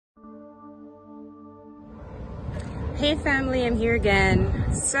Hey family, I'm here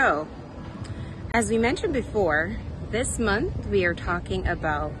again. So, as we mentioned before, this month we are talking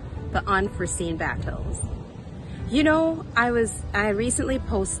about the unforeseen battles. You know, I recently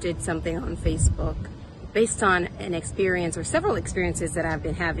posted something on Facebook based on an experience or several experiences that I've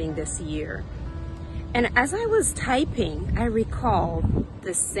been having this year. And as I was typing, I recalled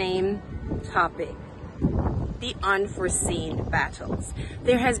the same topic, the unforeseen battles.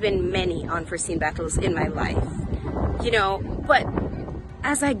 There has been many unforeseen battles in my life, but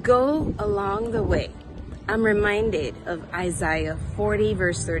as I go along the way, I'm reminded of Isaiah 40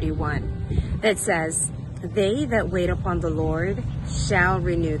 verse 31 that says, "They that wait upon the Lord shall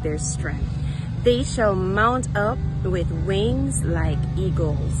renew their strength. They shall mount up with wings like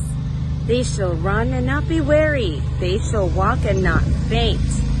eagles. They shall run and not be weary. They shall walk and not faint."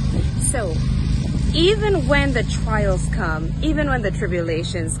 So, even when the trials come, even when the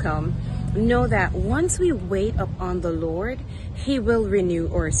tribulations come, know that once we wait upon the Lord, He will renew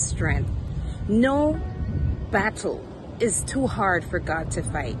our strength. No battle is too hard for God to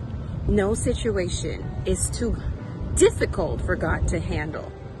fight. No situation is too difficult for God to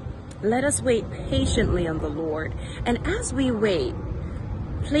handle. Let us wait patiently on the Lord. And as we wait,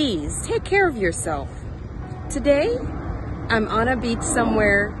 please take care of yourself. Today, I'm on a beach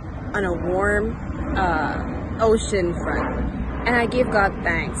somewhere on a warm ocean front, and I give God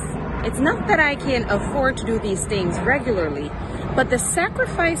thanks. It's not that I can afford to do these things regularly, but the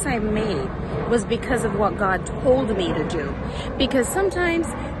sacrifice I made was because of what God told me to do. Because sometimes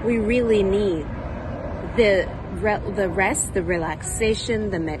we really need the rest, the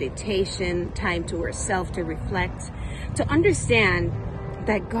relaxation, the meditation, time to ourselves to reflect, to understand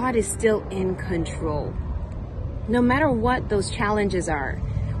that God is still in control. No matter what those challenges are,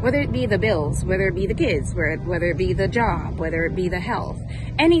 whether it be the bills, whether it be the kids, whether it be the job, whether it be the health,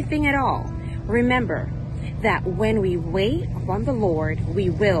 anything at all, remember that when we wait upon the Lord, we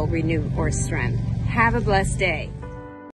will renew our strength. Have a blessed day.